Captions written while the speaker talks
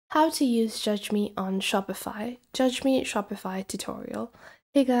How to use Judge Me on Shopify. Judge Me Shopify tutorial.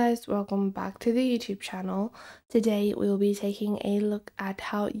 Hey guys, welcome back to the YouTube channel. Today we'll be taking a look at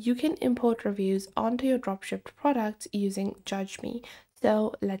how you can import reviews onto your dropshipped products using Judge Me.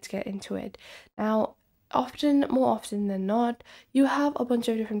 So let's get into it. Now, more often than not, you have a bunch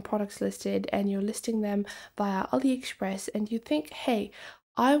of different products listed and you're listing them via Aliexpress and you think, hey,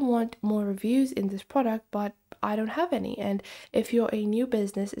 I want more reviews in this product, but I don't have any. And if you're a new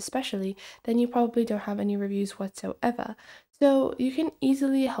business, especially, then you probably don't have any reviews whatsoever. So you can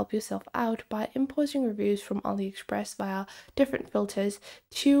easily help yourself out by importing reviews from AliExpress via different filters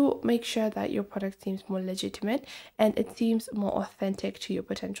to make sure that your product seems more legitimate and it seems more authentic to your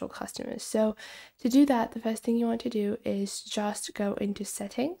potential customers. So to do that, the first thing you want to do is just go into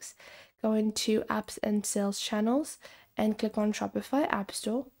settings, go into apps and sales channels, and click on Shopify App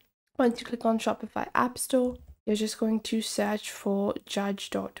Store. Once you click on Shopify App Store, you're just going to search for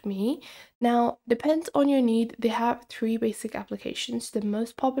judge.me. Now, depends on your need. They have three basic applications. The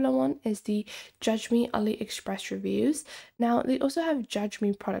most popular one is the Judge Me AliExpress reviews. Now, they also have Judge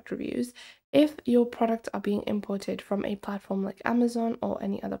Me product reviews. If your products are being imported from a platform like Amazon or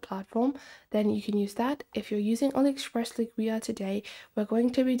any other platform, then you can use that. If you're using AliExpress like we are today, we're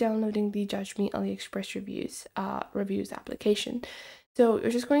going to be downloading the Judge Me AliExpress reviews application. So you're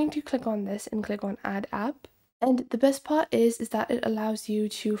just going to click on this and click on Add App. And the best part is that it allows you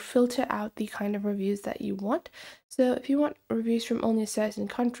to filter out the kind of reviews that you want. So if you want reviews from only a certain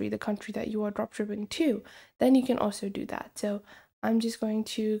country, the country that you are dropshipping to, then you can also do that. So I'm just going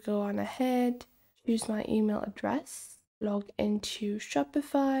to go on ahead, choose my email address, log into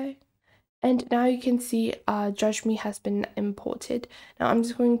Shopify, and now you can see Judge Me has been imported. Now I'm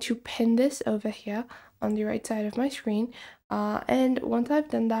just going to pin this over here on the right side of my screen. And once I've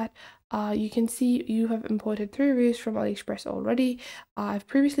done that, you can see you have imported 3 reviews from AliExpress already. I've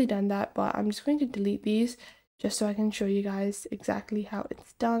previously done that, but I'm just going to delete these just so I can show you guys exactly how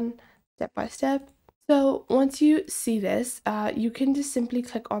it's done step by step. So once you see this, you can just simply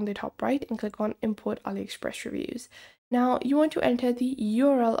click on the top right and click on Import AliExpress Reviews. Now you want to enter the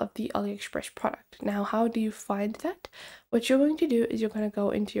URL of the AliExpress product. Now, how do you find that? What you're going to do is you're going to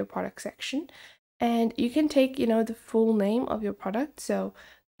go into your product section and you can take, the full name of your product. So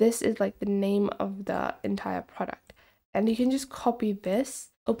this is like the name of the entire product. And you can just copy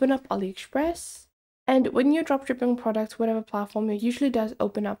this, open up AliExpress. And when you're dropshipping products, whatever platform, it usually does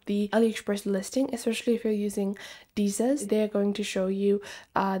open up the AliExpress listing, especially if you're using Deezers. They're going to show you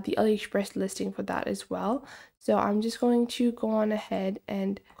the AliExpress listing for that as well. So I'm just going to go on ahead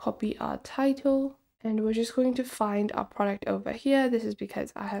and copy our title. And we're just going to find our product over here. This is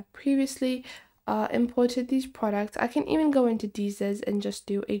because I have previously imported these products. I can even go into Deezers and just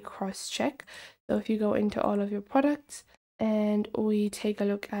do a cross check. So if you go into all of your products and we take a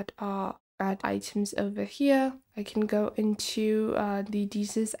look at our items over here, I can go into the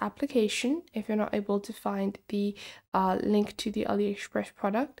Deezers application if you're not able to find the link to the AliExpress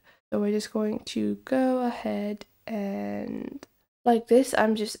product. So we're just going to go ahead and like this,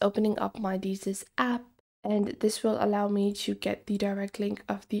 I'm just opening up my Deezers app. And this will allow me to get the direct link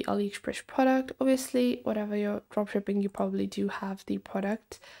of the AliExpress product. Obviously, whatever you're dropshipping, you probably do have the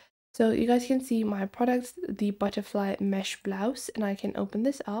product. So you guys can see my product, the butterfly mesh blouse, and I can open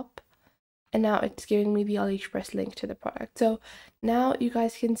this up. And now it's giving me the AliExpress link to the product. So now you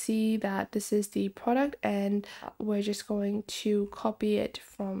guys can see that this is the product and we're just going to copy it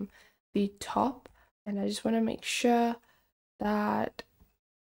from the top. And I just want to make sure that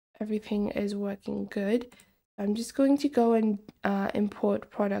everything is working good. I'm just going to go and import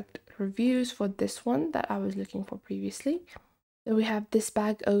product reviews for this one that I was looking for previously. So we have this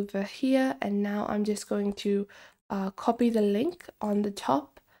bag over here, and now I'm just going to copy the link on the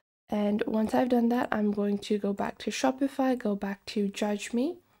top. And once I've done that, I'm going to go back to Shopify, go back to Judge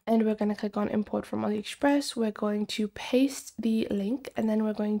Me, and we're going to click on import from AliExpress. We're going to paste the link and then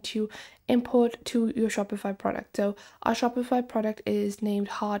we're going to import to your Shopify product. So our Shopify product is named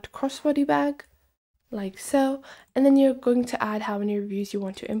Heart Crossbody Bag, like so. And then you're going to add how many reviews you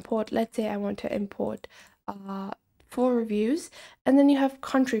want to import. Let's say I want to import 4 reviews, and then you have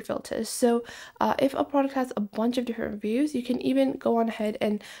country filters. So if a product has a bunch of different reviews, you can even go on ahead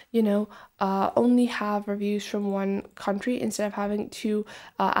and only have reviews from one country instead of having to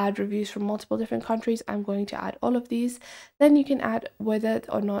add reviews from multiple different countries. I'm going to add all of these. Then you can add whether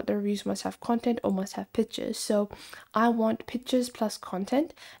or not the reviews must have content or must have pictures. So I want pictures plus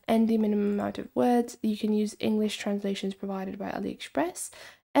content and the minimum amount of words. You can use English translations provided by AliExpress.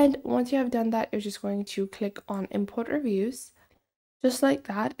 And once you have done that, you're just going to click on import reviews, just like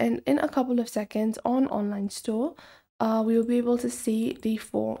that. And in a couple of seconds on online store, we will be able to see the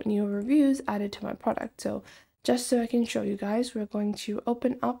 4 new reviews added to my product. So just so I can show you guys, we're going to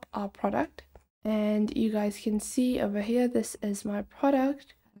open up our product, and you guys can see over here, this is my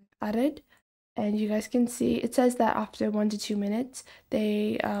product added. And you guys can see it says that after 1 to 2 minutes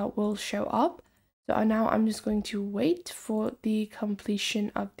they will show up. So now I'm just going to wait for the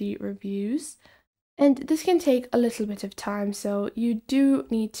completion of the reviews, and this can take a little bit of time, so you do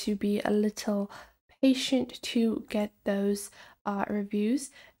need to be a little patient to get those reviews.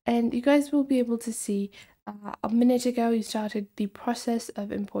 And you guys will be able to see a minute ago you started the process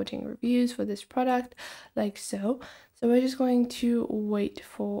of importing reviews for this product, like so. So we're just going to wait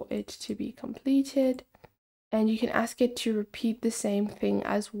for it to be completed, and you can ask it to repeat the same thing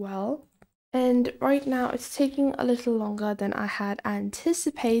as well. And right now it's taking a little longer than I had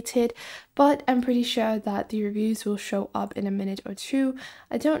anticipated, but I'm pretty sure that the reviews will show up in a minute or two.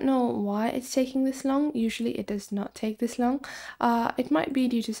 I don't know why it's taking this long. Usually it does not take this long. It might be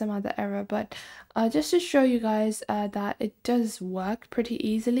due to some other error, but just to show you guys that it does work pretty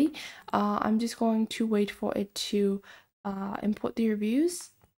easily, I'm just going to wait for it to import the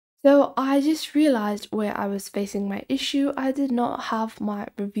reviews. So I just realized where I was facing my issue. I did not have my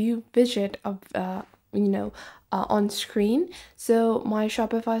review widget of on screen. So my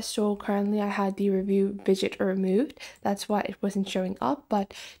Shopify store, currently I had the review widget removed. That's why it wasn't showing up.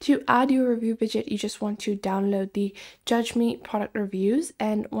 But to add your review widget, you just want to download the Judge Me product reviews.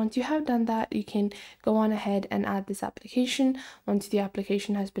 And once you have done that, you can go on ahead and add this application. Once the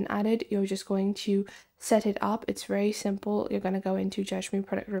application has been added, you're just going to set it up. It's very simple. You're going to go into Judge Me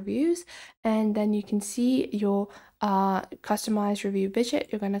product reviews, and then you can see your customize review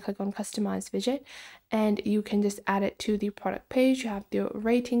widget. You're going to click on customize widget, and you can just add it to the product page. You have your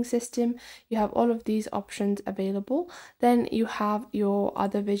rating system, you have all of these options available. Then you have your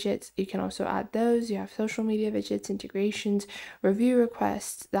other widgets, you can also add those. You have social media widgets, integrations, review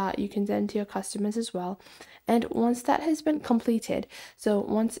requests that you can send to your customers as well. And once that has been completed, so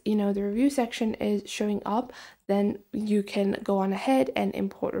once the review section is showing up, then you can go on ahead and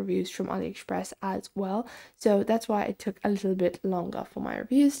import reviews from Aliexpress as well. So that's why it took a little bit longer for my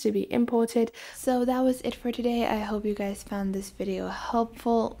reviews to be imported. So that was it for today. I hope you guys found this video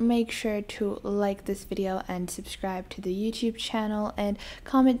helpful. Make sure to like this video and subscribe to the YouTube channel, and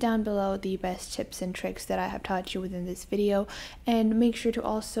comment down below the best tips and tricks that I have taught you within this video. And make sure to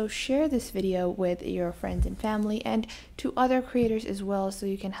also share this video with your friends and family, and to other creators as well, so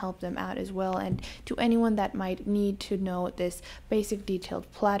you can help them out as well, and to anyone that might need to know this basic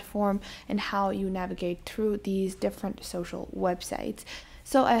detailed platform and how you navigate through these different social websites.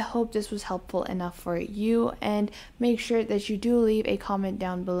 So I hope this was helpful enough for you, and make sure that you do leave a comment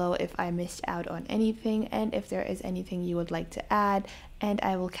down below if I missed out on anything, and if there is anything you would like to add, and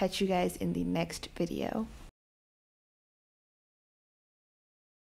I will catch you guys in the next video.